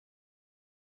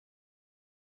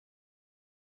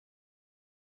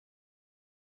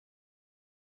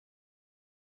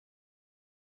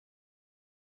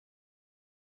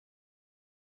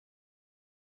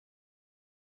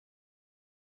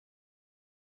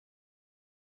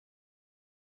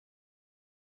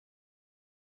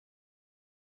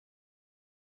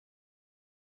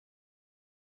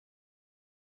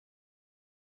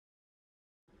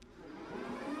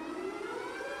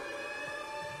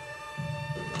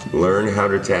Learn how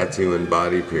to tattoo and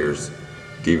body pierce.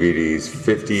 DVDs,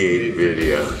 58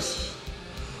 videos.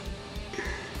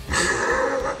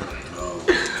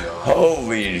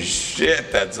 Holy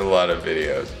shit, that's a lot of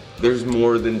videos. There's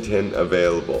more than 10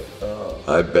 available.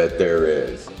 I bet there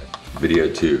is.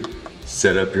 Video 2,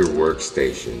 set up your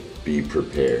workstation. Be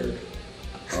prepared.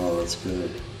 Oh, that's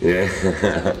good. Yeah.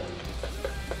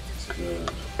 That's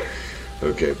good.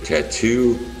 Okay,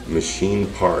 tattoo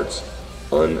machine parts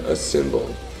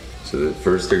unassembled. So that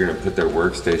first they're gonna put their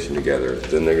workstation together,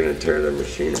 then they're gonna tear their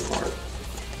machine apart.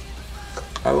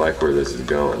 I like where this is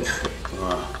going.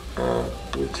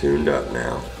 We're tuned up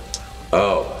now.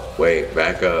 Oh, wait,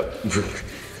 back up.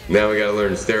 Now we gotta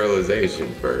learn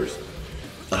sterilization first.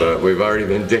 But we've already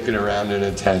been dicking around in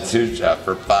a tattoo shop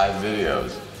for 5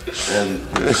 videos. And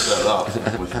we're set up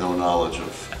with no knowledge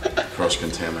of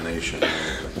cross-contamination.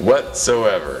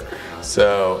 Whatsoever.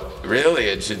 So, really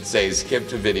it should say skip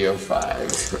to video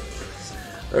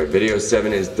 5. Alright, video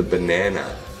 7 is the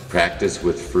banana. Practice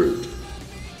with fruit.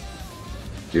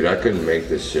 Dude, I couldn't make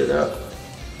this shit up.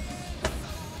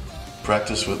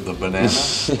 Practice with the banana?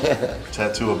 Yeah.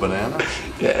 Tattoo a banana?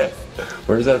 Yeah.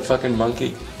 Where's that fucking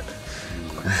monkey?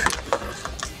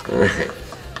 Alright.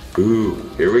 Ooh,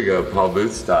 here we go, Paul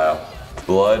Booth style.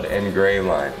 Blood and gray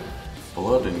lining.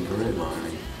 Blood and gray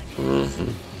lining.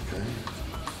 Mm-hmm. Okay.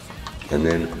 And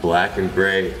then black and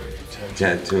gray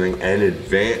tattooing and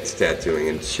advanced tattooing.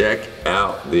 And check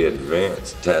out the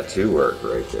advanced tattoo work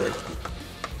right there.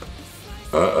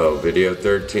 Uh-oh, video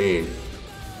 13.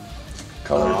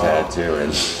 Color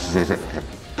tattooing.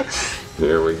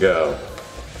 Here we go.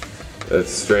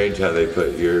 That's strange how they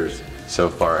put yours so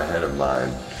far ahead of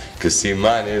mine. Cause see,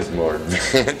 mine is more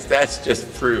advanced. That's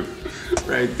just proof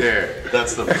right there.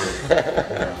 That's the proof.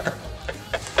 Yeah.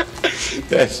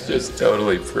 That's just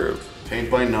totally proof.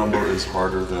 Paint by number is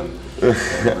harder than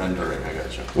rendering, I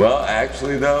gotcha. Well,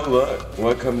 actually though, look,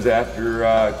 what comes after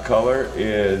color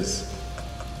is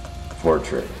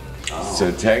portrait. Oh.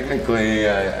 So technically,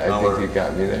 I think you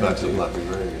got me there. Back to black and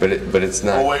gray. But it's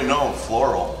not. Oh wait, no,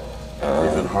 floral.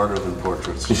 Even harder than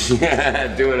portraits.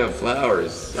 Yeah, doing a flower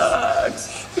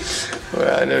sucks.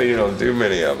 Well, I know you don't do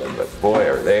many of them, but boy,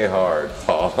 are they hard,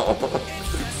 Paul.